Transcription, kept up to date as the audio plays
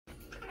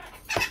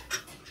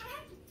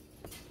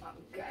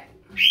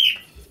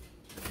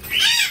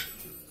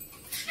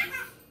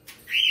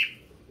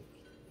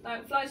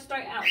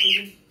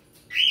you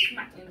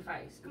smack you in the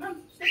face. Come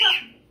on, step up.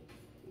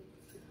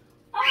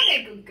 Oh,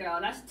 they're a good girl.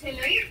 That's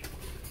Tilly.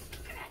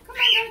 Come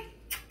on, go.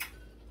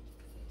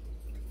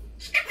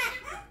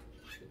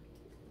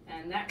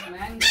 And that's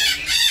Mango.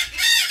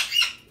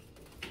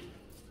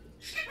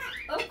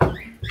 Oh.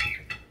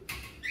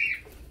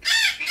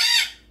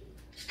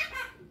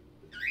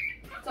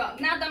 So I've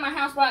now done my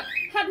housework,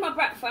 had my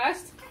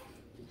breakfast,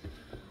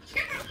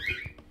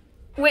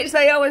 which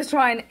they always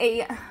try and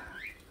eat. Hey,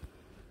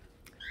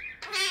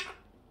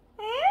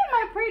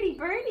 my pretty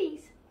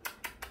birdies.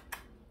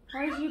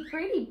 Where's your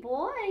pretty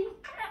boy?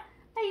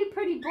 Hey, you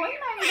pretty boy,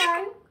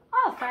 Mango.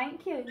 Oh,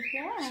 thank you.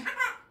 Yeah.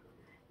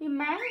 You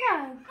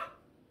Mango.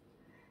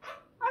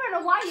 I don't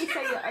know why you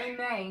say your own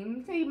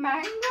name. Say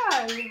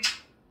Mango.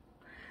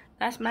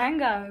 That's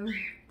Mango.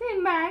 Say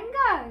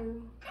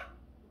Mango.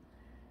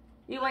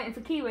 You waiting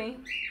for Kiwi?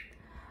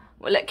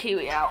 We'll let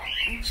Kiwi out.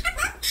 Ah,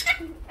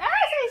 say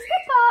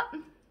step up.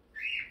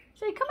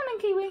 Say come on in,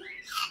 Kiwi.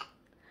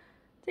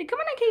 Say come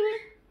on in, Kiwi.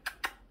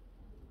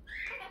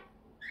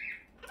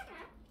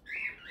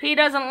 He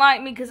doesn't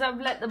like me because I've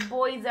let the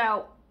boys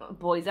out.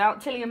 Boys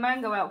out, Tilly and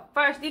Mango out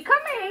first. You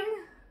coming?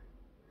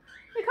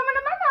 You coming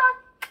to Mama?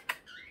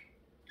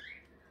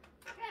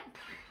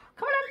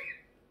 Come on in.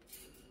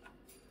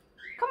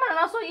 Come on, and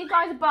I'll sort you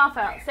guys a bath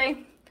out.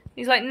 See?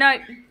 He's like, no.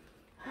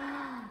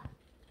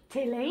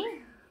 Tilly?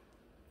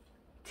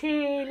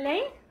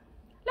 Tilly?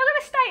 Look at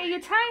the state of your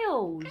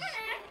tails.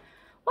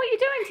 What are you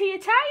doing to your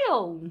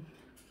tail?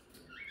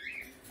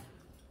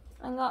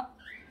 I got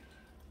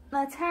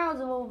my tails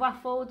are all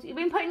ruffled. You've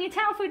been putting your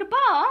tail through the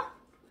bar?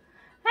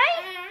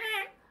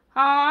 Hey?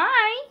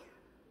 Hi?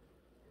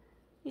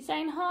 You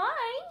saying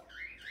hi?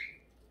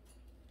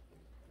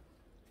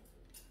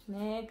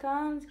 There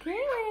comes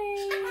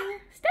Kiwi.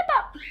 Step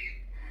up.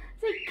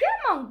 Say,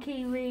 come on,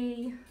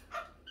 Kiwi.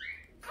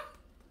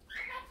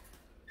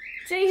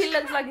 See, he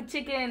looks like a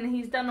chicken.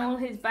 He's done all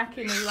his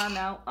backing and run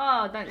out.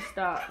 Oh, don't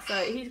start. So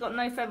he's got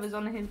no feathers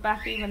on his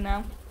back even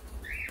now.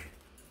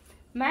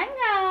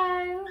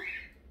 Mango.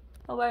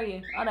 Oh, where are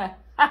you? Oh, no.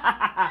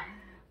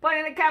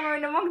 Pointing the camera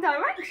in the wrong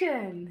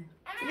direction.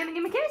 You gonna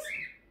give me a kiss?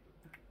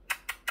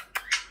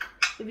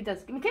 If he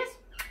does, give me a kiss.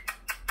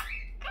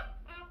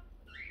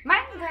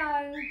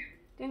 Mango.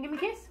 Do you want to give me a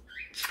kiss?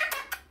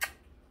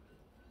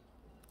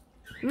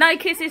 No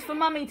kisses for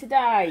Mummy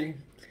today.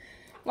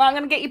 Well, I'm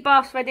going to get your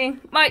baths ready.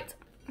 Right.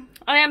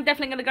 I am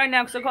definitely going to go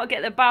now because I've got to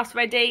get the baths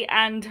ready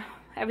and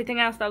everything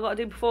else that I've got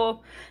to do before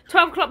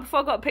 12 o'clock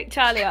before I've got to pick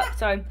Charlie up.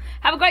 So,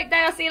 have a great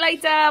day. I'll see you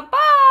later.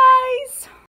 Bye.